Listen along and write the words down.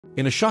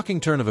In a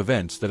shocking turn of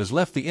events that has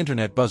left the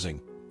internet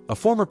buzzing, a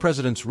former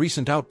president's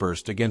recent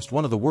outburst against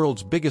one of the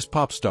world's biggest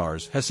pop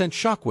stars has sent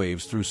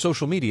shockwaves through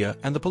social media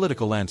and the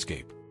political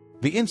landscape.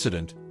 The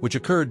incident, which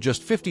occurred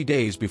just 50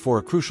 days before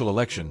a crucial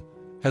election,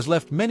 has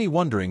left many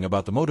wondering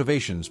about the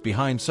motivations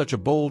behind such a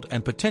bold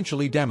and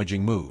potentially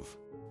damaging move.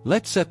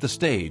 Let's set the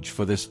stage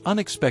for this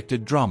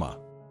unexpected drama.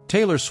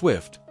 Taylor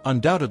Swift,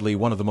 undoubtedly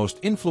one of the most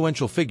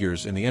influential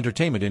figures in the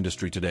entertainment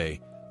industry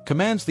today,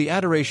 commands the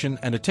adoration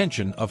and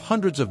attention of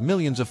hundreds of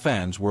millions of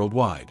fans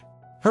worldwide.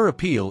 Her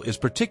appeal is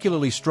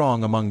particularly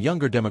strong among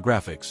younger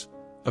demographics,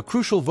 a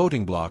crucial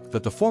voting bloc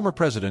that the former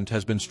president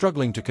has been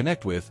struggling to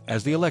connect with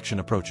as the election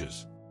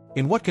approaches.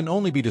 In what can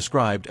only be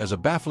described as a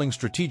baffling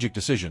strategic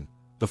decision,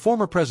 the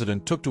former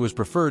president took to his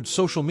preferred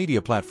social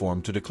media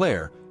platform to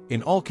declare,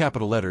 in all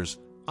capital letters,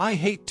 "I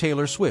hate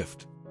Taylor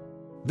Swift."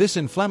 This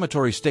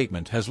inflammatory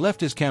statement has left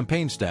his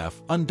campaign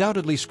staff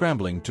undoubtedly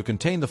scrambling to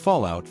contain the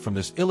fallout from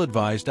this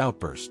ill-advised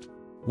outburst.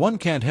 One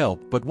can't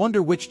help but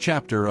wonder which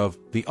chapter of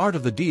The Art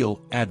of the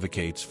Deal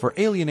advocates for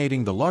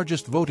alienating the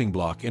largest voting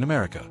bloc in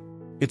America.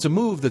 It's a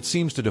move that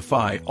seems to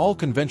defy all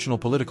conventional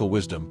political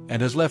wisdom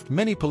and has left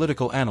many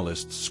political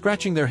analysts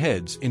scratching their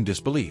heads in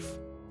disbelief.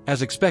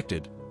 As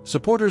expected,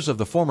 supporters of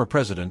the former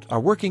president are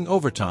working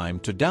overtime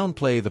to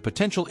downplay the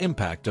potential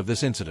impact of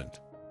this incident.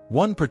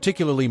 One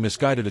particularly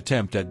misguided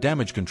attempt at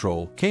damage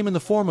control came in the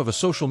form of a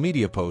social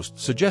media post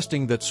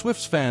suggesting that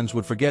Swift's fans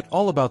would forget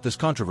all about this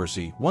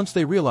controversy once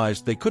they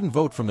realized they couldn't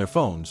vote from their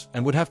phones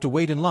and would have to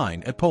wait in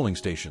line at polling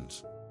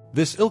stations.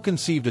 This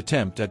ill-conceived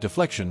attempt at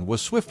deflection was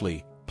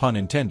swiftly, pun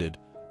intended,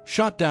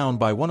 shot down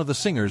by one of the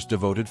singer's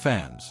devoted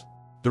fans.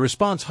 The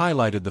response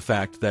highlighted the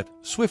fact that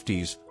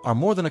Swifties are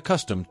more than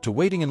accustomed to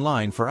waiting in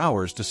line for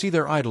hours to see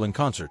their idol in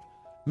concert,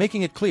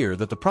 making it clear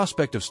that the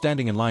prospect of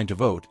standing in line to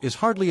vote is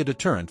hardly a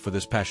deterrent for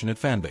this passionate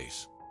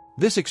fanbase.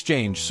 This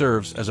exchange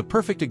serves as a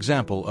perfect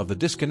example of the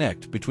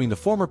disconnect between the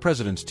former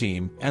president's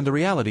team and the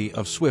reality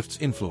of Swift's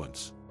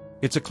influence.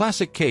 It's a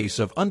classic case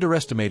of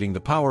underestimating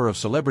the power of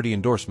celebrity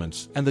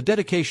endorsements and the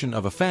dedication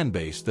of a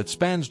fanbase that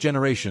spans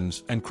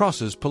generations and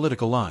crosses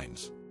political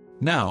lines.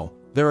 Now,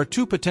 there are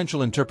two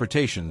potential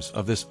interpretations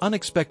of this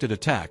unexpected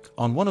attack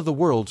on one of the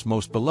world's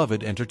most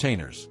beloved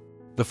entertainers.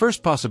 The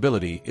first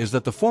possibility is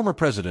that the former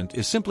president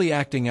is simply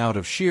acting out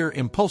of sheer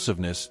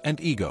impulsiveness and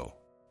ego.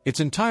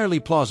 It's entirely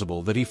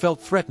plausible that he felt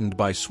threatened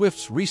by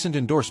Swift's recent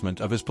endorsement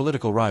of his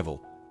political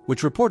rival,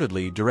 which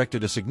reportedly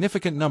directed a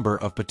significant number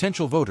of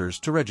potential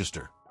voters to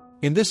register.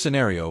 In this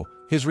scenario,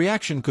 his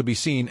reaction could be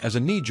seen as a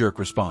knee-jerk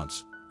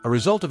response, a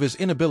result of his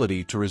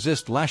inability to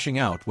resist lashing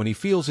out when he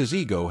feels his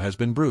ego has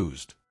been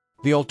bruised.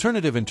 The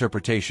alternative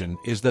interpretation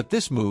is that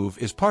this move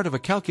is part of a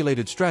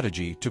calculated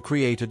strategy to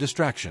create a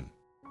distraction.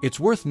 It's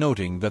worth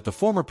noting that the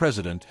former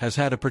president has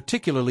had a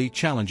particularly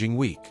challenging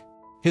week.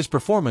 His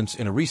performance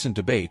in a recent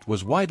debate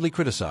was widely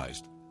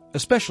criticized,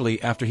 especially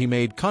after he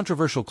made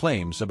controversial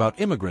claims about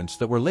immigrants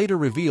that were later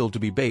revealed to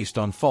be based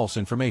on false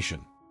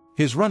information.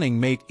 His running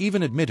mate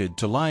even admitted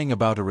to lying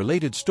about a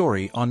related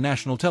story on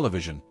national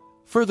television,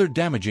 further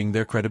damaging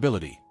their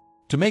credibility.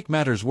 To make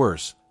matters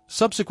worse,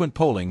 subsequent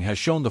polling has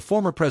shown the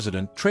former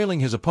president trailing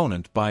his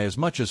opponent by as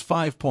much as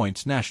 5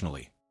 points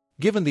nationally.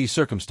 Given these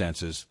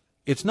circumstances,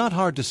 it's not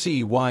hard to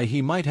see why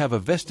he might have a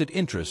vested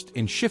interest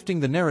in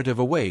shifting the narrative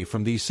away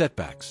from these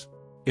setbacks.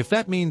 If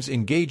that means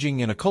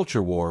engaging in a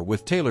culture war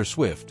with Taylor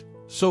Swift,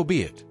 so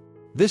be it.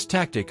 This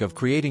tactic of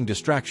creating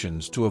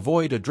distractions to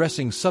avoid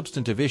addressing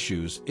substantive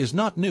issues is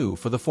not new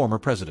for the former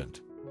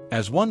president.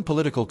 As one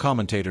political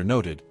commentator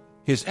noted,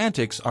 his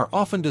antics are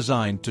often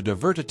designed to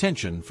divert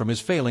attention from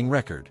his failing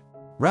record.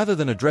 Rather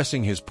than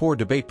addressing his poor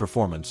debate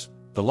performance,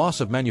 the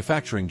loss of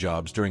manufacturing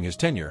jobs during his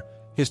tenure,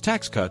 his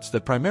tax cuts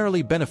that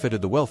primarily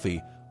benefited the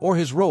wealthy, or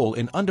his role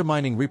in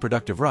undermining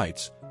reproductive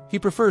rights, he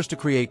prefers to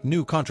create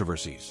new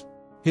controversies.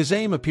 His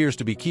aim appears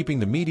to be keeping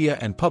the media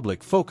and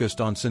public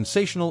focused on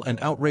sensational and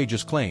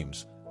outrageous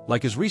claims,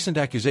 like his recent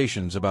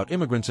accusations about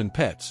immigrants and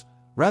pets,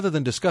 rather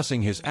than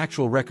discussing his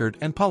actual record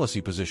and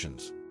policy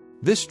positions.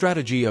 This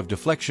strategy of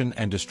deflection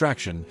and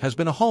distraction has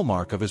been a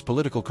hallmark of his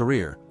political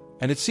career,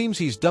 and it seems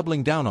he's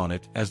doubling down on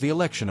it as the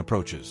election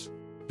approaches.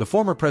 The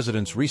former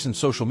president's recent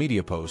social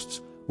media posts,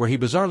 where he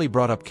bizarrely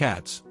brought up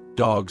cats,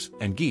 dogs,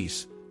 and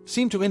geese,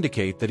 seem to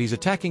indicate that he's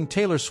attacking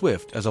Taylor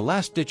Swift as a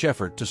last-ditch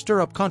effort to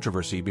stir up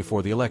controversy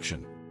before the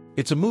election.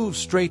 It's a move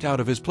straight out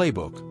of his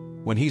playbook.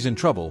 When he's in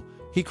trouble,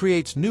 he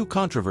creates new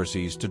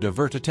controversies to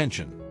divert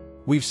attention.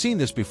 We've seen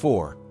this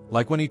before,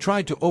 like when he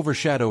tried to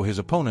overshadow his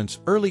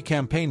opponent's early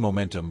campaign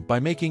momentum by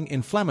making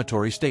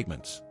inflammatory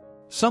statements.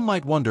 Some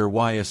might wonder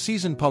why a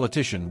seasoned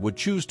politician would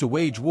choose to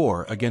wage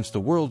war against the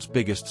world's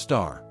biggest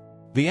star.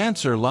 The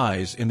answer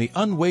lies in the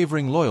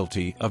unwavering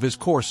loyalty of his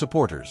core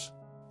supporters.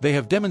 They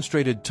have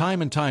demonstrated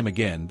time and time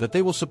again that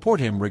they will support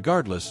him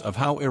regardless of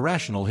how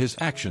irrational his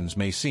actions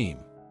may seem.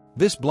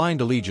 This blind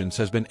allegiance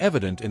has been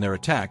evident in their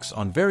attacks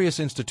on various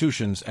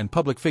institutions and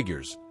public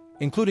figures,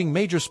 including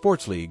major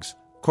sports leagues,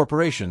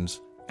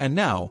 corporations, and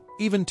now,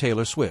 even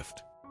Taylor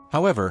Swift.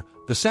 However,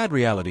 the sad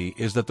reality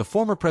is that the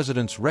former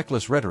president's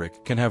reckless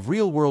rhetoric can have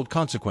real-world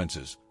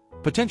consequences,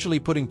 potentially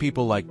putting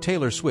people like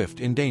Taylor Swift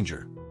in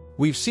danger.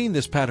 We've seen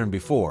this pattern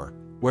before,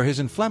 where his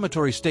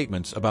inflammatory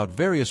statements about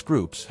various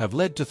groups have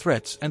led to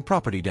threats and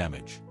property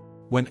damage.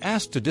 When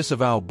asked to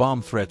disavow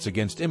bomb threats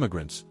against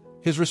immigrants,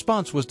 his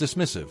response was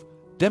dismissive,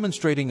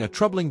 demonstrating a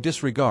troubling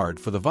disregard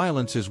for the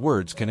violence his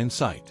words can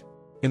incite.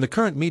 In the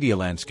current media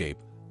landscape,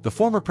 the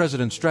former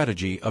president's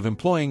strategy of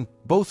employing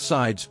both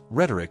sides'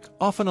 rhetoric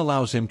often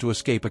allows him to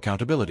escape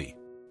accountability.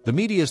 The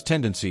media's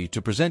tendency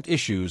to present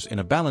issues in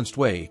a balanced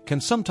way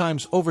can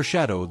sometimes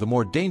overshadow the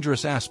more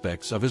dangerous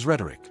aspects of his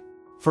rhetoric.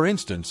 For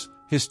instance,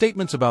 his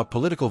statements about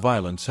political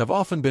violence have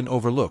often been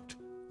overlooked,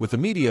 with the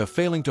media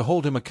failing to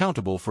hold him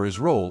accountable for his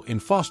role in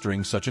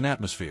fostering such an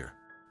atmosphere.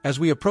 As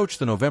we approach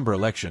the November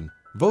election,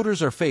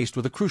 voters are faced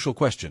with a crucial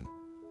question.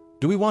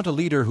 Do we want a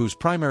leader whose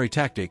primary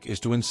tactic is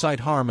to incite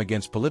harm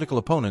against political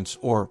opponents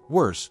or,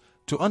 worse,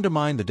 to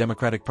undermine the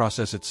democratic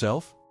process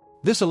itself?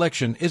 This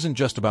election isn't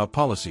just about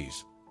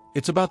policies.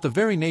 It's about the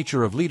very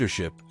nature of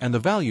leadership and the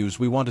values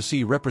we want to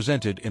see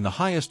represented in the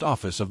highest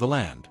office of the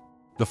land.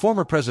 The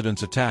former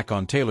president's attack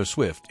on Taylor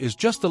Swift is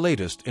just the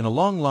latest in a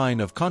long line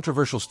of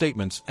controversial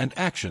statements and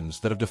actions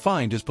that have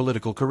defined his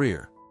political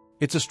career.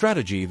 It's a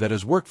strategy that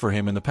has worked for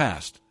him in the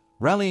past,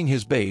 rallying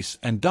his base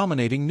and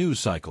dominating news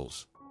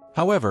cycles.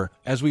 However,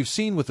 as we've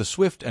seen with the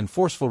swift and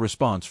forceful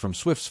response from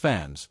Swift's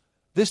fans,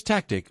 this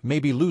tactic may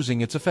be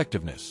losing its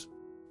effectiveness.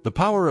 The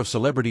power of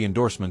celebrity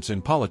endorsements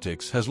in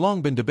politics has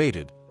long been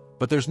debated,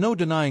 but there's no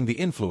denying the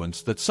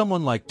influence that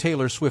someone like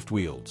Taylor Swift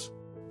wields.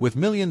 With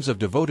millions of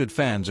devoted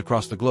fans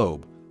across the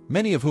globe,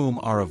 many of whom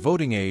are of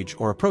voting age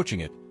or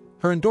approaching it,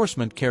 her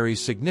endorsement carries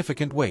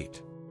significant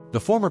weight. The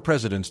former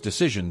president's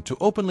decision to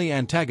openly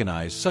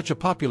antagonize such a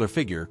popular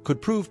figure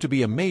could prove to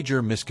be a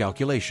major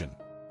miscalculation.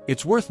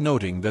 It's worth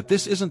noting that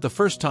this isn't the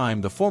first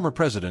time the former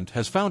president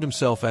has found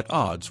himself at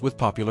odds with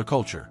popular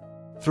culture.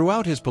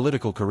 Throughout his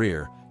political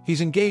career, he's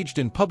engaged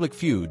in public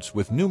feuds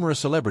with numerous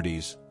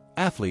celebrities,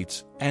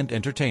 athletes, and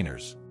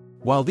entertainers.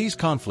 While these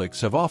conflicts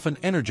have often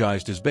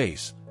energized his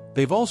base,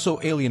 they've also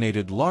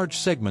alienated large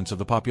segments of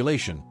the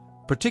population,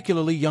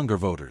 particularly younger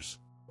voters.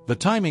 The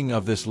timing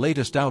of this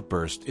latest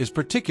outburst is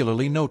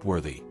particularly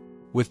noteworthy.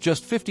 With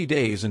just 50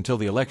 days until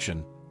the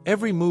election,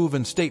 every move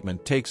and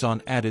statement takes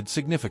on added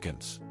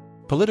significance.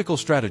 Political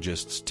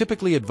strategists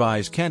typically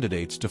advise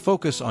candidates to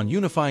focus on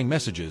unifying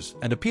messages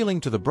and appealing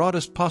to the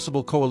broadest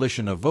possible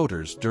coalition of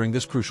voters during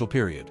this crucial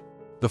period.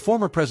 The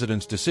former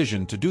president's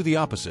decision to do the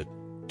opposite,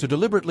 to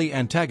deliberately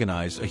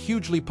antagonize a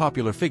hugely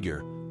popular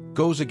figure,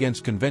 goes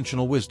against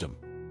conventional wisdom.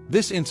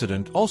 This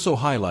incident also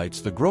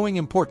highlights the growing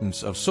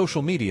importance of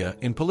social media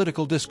in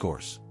political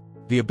discourse.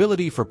 The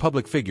ability for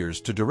public figures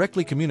to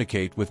directly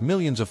communicate with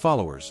millions of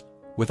followers,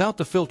 without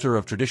the filter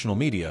of traditional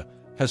media,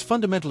 has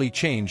fundamentally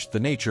changed the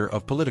nature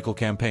of political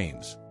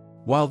campaigns.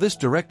 While this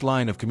direct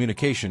line of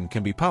communication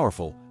can be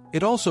powerful,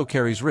 it also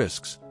carries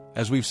risks,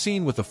 as we've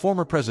seen with the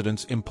former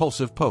president's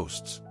impulsive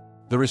posts.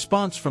 The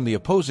response from the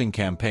opposing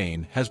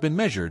campaign has been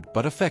measured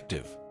but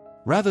effective.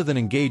 Rather than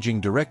engaging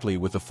directly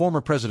with the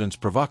former president's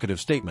provocative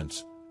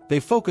statements,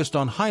 they've focused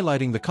on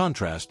highlighting the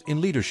contrast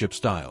in leadership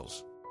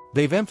styles.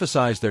 They've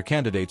emphasized their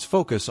candidates'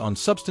 focus on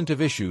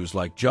substantive issues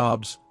like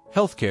jobs,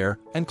 healthcare,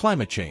 and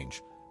climate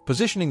change,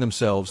 positioning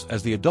themselves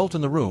as the adult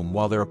in the room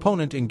while their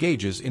opponent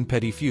engages in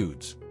petty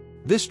feuds.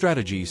 This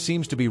strategy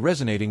seems to be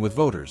resonating with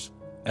voters,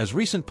 as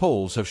recent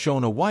polls have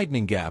shown a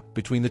widening gap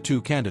between the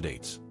two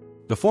candidates.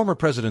 The former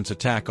president's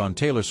attack on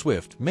Taylor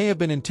Swift may have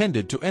been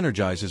intended to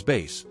energize his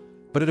base,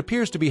 but it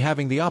appears to be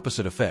having the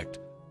opposite effect,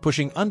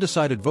 pushing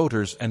undecided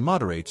voters and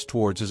moderates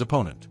towards his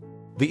opponent.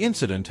 The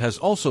incident has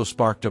also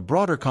sparked a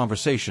broader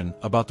conversation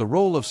about the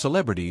role of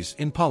celebrities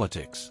in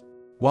politics.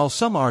 While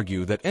some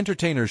argue that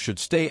entertainers should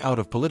stay out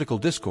of political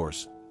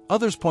discourse,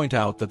 others point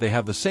out that they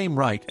have the same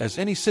right as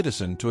any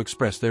citizen to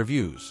express their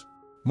views.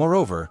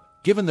 Moreover,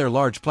 given their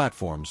large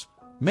platforms,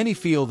 many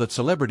feel that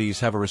celebrities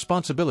have a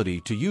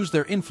responsibility to use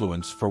their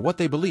influence for what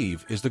they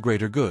believe is the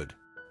greater good.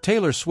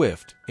 Taylor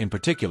Swift, in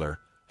particular,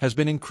 has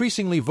been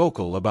increasingly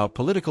vocal about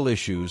political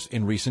issues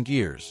in recent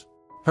years.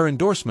 Her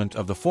endorsement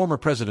of the former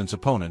president's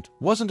opponent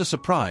wasn't a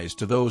surprise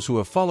to those who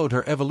have followed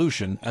her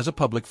evolution as a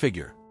public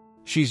figure.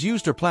 She's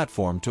used her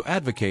platform to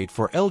advocate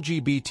for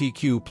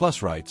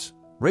LGBTQ+ rights,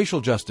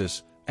 racial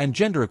justice, and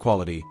gender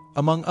equality,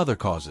 among other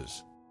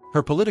causes.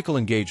 Her political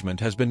engagement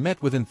has been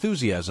met with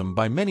enthusiasm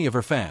by many of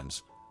her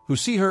fans, who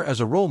see her as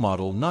a role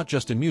model not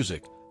just in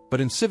music,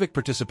 but in civic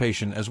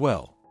participation as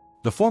well.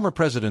 The former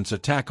president's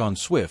attack on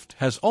Swift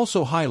has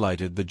also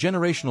highlighted the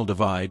generational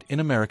divide in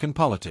American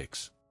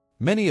politics.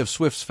 Many of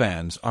Swift's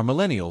fans are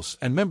millennials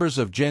and members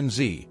of Gen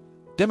Z,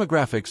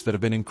 demographics that have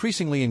been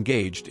increasingly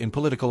engaged in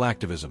political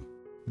activism.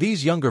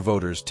 These younger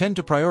voters tend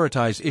to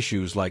prioritize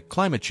issues like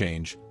climate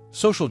change,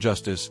 social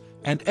justice,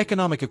 and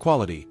economic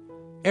equality,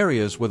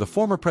 areas where the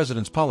former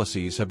president's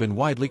policies have been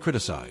widely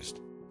criticized.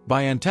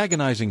 By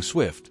antagonizing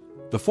Swift,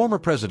 the former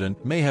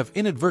president may have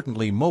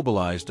inadvertently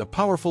mobilized a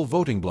powerful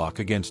voting bloc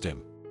against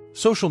him.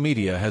 Social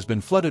media has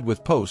been flooded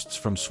with posts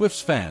from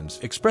Swift's fans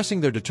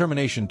expressing their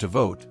determination to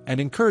vote and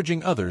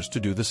encouraging others to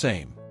do the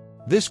same.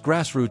 This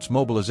grassroots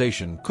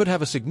mobilization could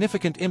have a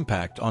significant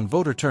impact on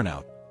voter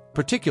turnout,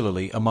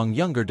 particularly among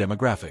younger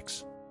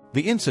demographics.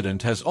 The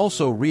incident has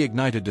also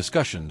reignited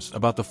discussions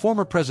about the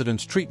former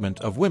president's treatment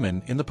of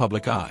women in the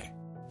public eye.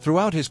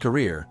 Throughout his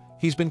career,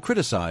 he's been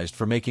criticized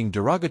for making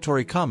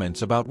derogatory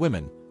comments about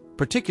women,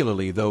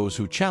 particularly those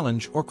who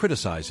challenge or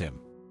criticize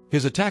him.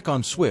 His attack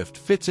on Swift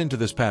fits into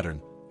this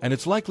pattern, and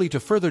it's likely to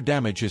further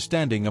damage his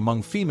standing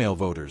among female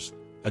voters,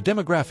 a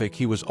demographic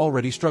he was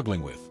already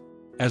struggling with.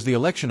 As the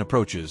election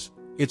approaches,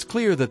 it's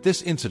clear that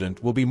this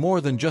incident will be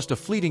more than just a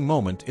fleeting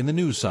moment in the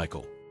news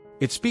cycle.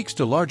 It speaks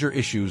to larger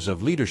issues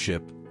of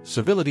leadership,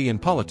 civility in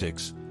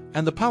politics,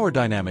 and the power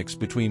dynamics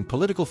between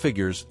political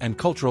figures and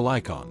cultural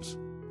icons.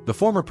 The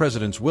former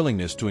president's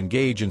willingness to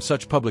engage in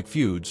such public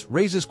feuds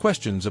raises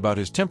questions about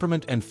his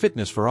temperament and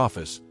fitness for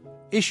office,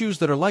 issues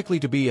that are likely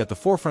to be at the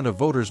forefront of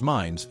voters'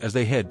 minds as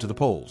they head to the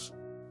polls.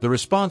 The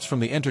response from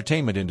the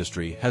entertainment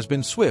industry has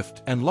been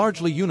swift and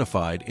largely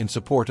unified in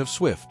support of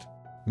Swift.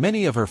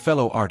 Many of her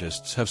fellow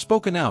artists have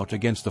spoken out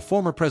against the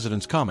former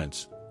president's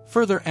comments,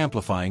 further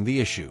amplifying the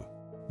issue.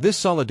 This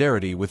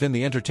solidarity within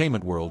the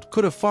entertainment world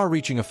could have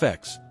far-reaching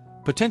effects,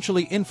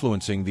 potentially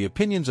influencing the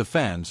opinions of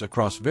fans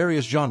across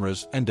various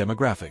genres and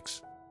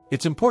demographics.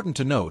 It's important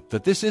to note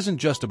that this isn't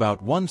just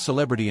about one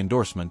celebrity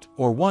endorsement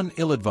or one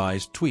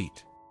ill-advised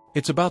tweet.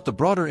 It's about the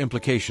broader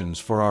implications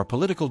for our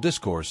political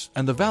discourse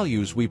and the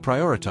values we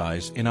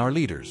prioritize in our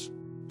leaders.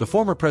 The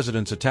former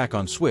president's attack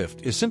on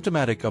Swift is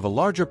symptomatic of a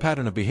larger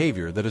pattern of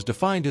behavior that has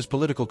defined his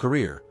political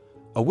career,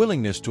 a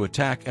willingness to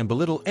attack and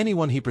belittle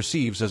anyone he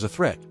perceives as a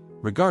threat,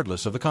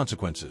 regardless of the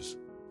consequences.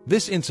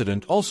 This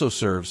incident also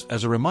serves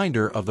as a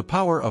reminder of the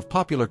power of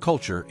popular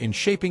culture in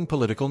shaping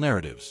political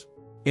narratives.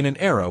 In an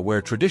era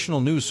where traditional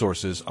news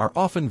sources are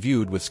often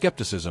viewed with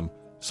skepticism,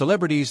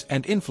 celebrities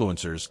and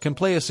influencers can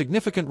play a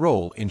significant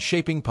role in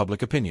shaping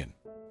public opinion.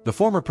 The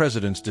former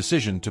president's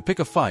decision to pick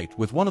a fight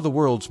with one of the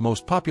world's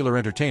most popular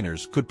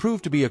entertainers could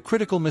prove to be a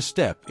critical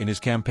misstep in his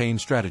campaign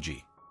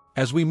strategy.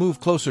 As we move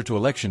closer to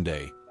Election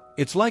Day,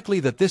 it's likely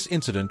that this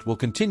incident will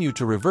continue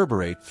to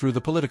reverberate through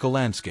the political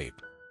landscape.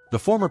 The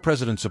former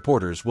president's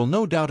supporters will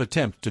no doubt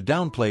attempt to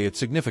downplay its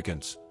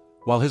significance,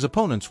 while his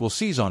opponents will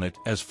seize on it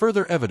as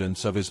further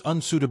evidence of his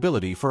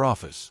unsuitability for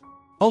office.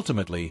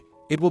 Ultimately,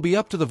 it will be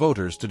up to the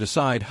voters to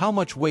decide how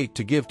much weight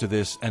to give to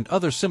this and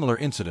other similar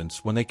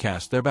incidents when they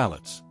cast their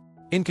ballots.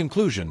 In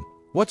conclusion,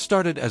 what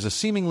started as a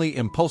seemingly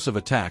impulsive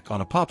attack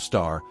on a pop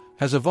star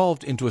has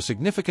evolved into a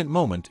significant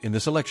moment in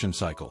this election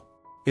cycle.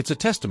 It's a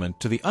testament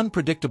to the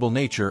unpredictable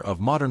nature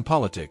of modern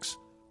politics,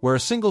 where a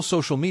single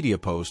social media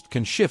post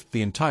can shift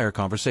the entire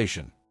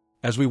conversation.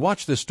 As we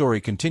watch this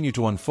story continue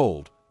to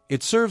unfold,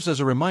 it serves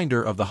as a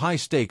reminder of the high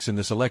stakes in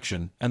this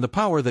election and the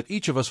power that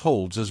each of us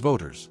holds as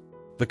voters.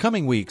 The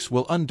coming weeks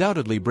will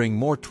undoubtedly bring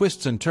more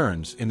twists and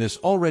turns in this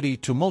already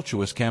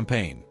tumultuous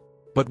campaign.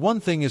 But one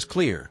thing is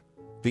clear: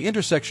 the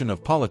intersection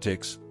of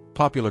politics,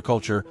 popular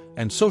culture,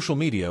 and social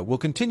media will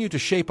continue to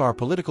shape our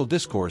political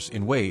discourse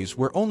in ways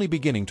we're only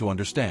beginning to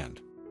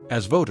understand.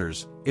 As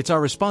voters, it's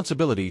our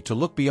responsibility to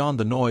look beyond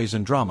the noise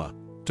and drama,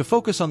 to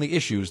focus on the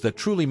issues that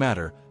truly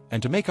matter,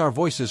 and to make our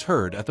voices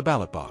heard at the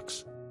ballot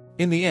box.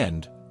 In the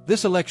end,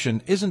 this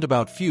election isn't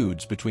about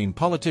feuds between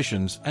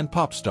politicians and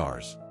pop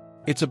stars.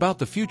 It's about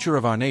the future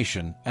of our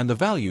nation and the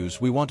values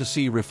we want to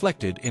see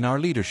reflected in our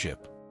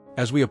leadership.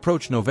 As we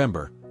approach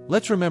November,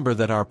 let's remember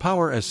that our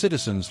power as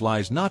citizens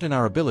lies not in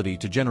our ability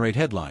to generate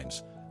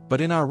headlines,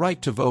 but in our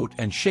right to vote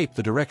and shape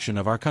the direction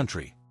of our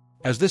country.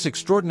 As this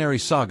extraordinary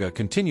saga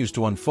continues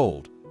to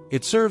unfold,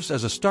 it serves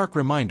as a stark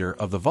reminder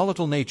of the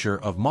volatile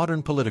nature of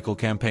modern political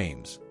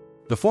campaigns.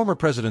 The former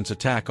president's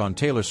attack on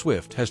Taylor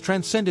Swift has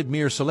transcended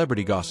mere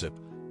celebrity gossip,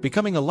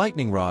 becoming a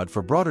lightning rod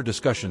for broader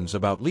discussions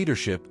about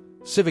leadership,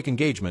 civic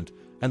engagement,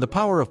 and the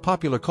power of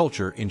popular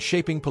culture in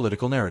shaping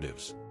political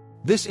narratives.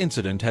 This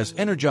incident has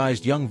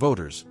energized young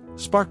voters,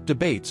 sparked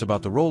debates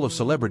about the role of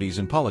celebrities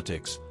in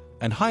politics,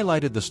 and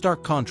highlighted the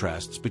stark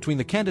contrasts between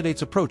the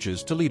candidates'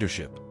 approaches to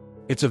leadership.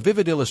 It's a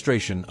vivid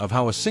illustration of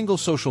how a single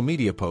social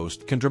media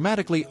post can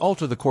dramatically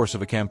alter the course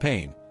of a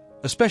campaign,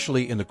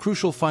 especially in the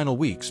crucial final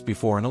weeks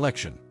before an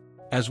election.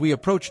 As we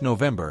approach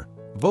November,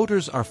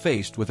 voters are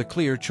faced with a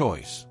clear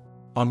choice.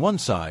 On one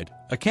side,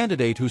 a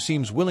candidate who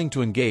seems willing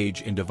to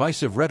engage in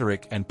divisive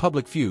rhetoric and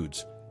public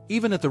feuds,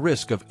 even at the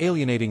risk of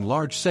alienating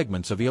large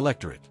segments of the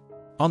electorate.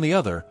 On the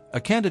other,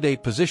 a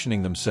candidate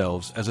positioning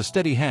themselves as a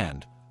steady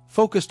hand,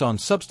 focused on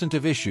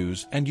substantive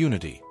issues and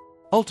unity.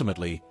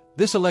 Ultimately,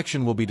 this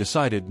election will be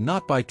decided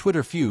not by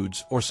Twitter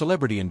feuds or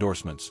celebrity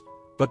endorsements,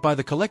 but by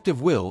the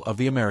collective will of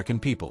the American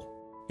people.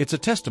 It's a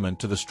testament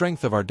to the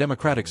strength of our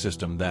democratic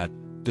system that,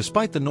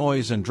 despite the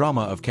noise and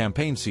drama of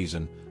campaign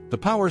season, the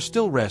power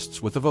still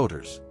rests with the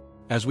voters.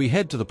 As we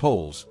head to the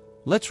polls,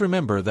 let's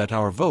remember that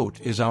our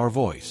vote is our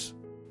voice.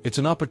 It's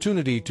an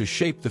opportunity to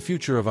shape the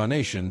future of our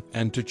nation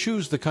and to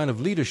choose the kind of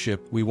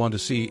leadership we want to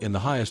see in the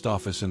highest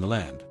office in the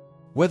land.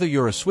 Whether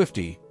you're a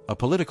Swiftie, a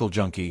political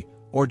junkie,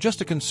 or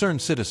just a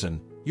concerned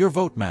citizen, your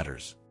vote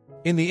matters.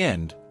 In the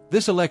end,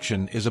 this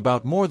election is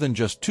about more than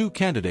just two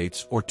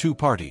candidates or two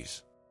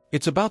parties.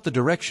 It's about the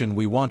direction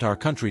we want our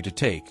country to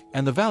take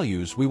and the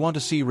values we want to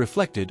see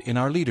reflected in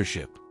our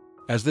leadership.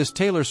 As this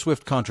Taylor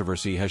Swift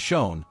controversy has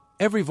shown,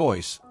 every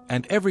voice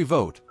and every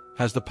vote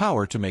has the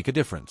power to make a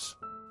difference.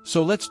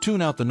 So let's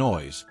tune out the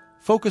noise,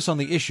 focus on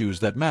the issues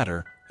that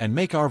matter, and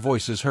make our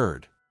voices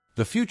heard.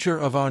 The future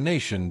of our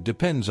nation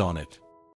depends on it.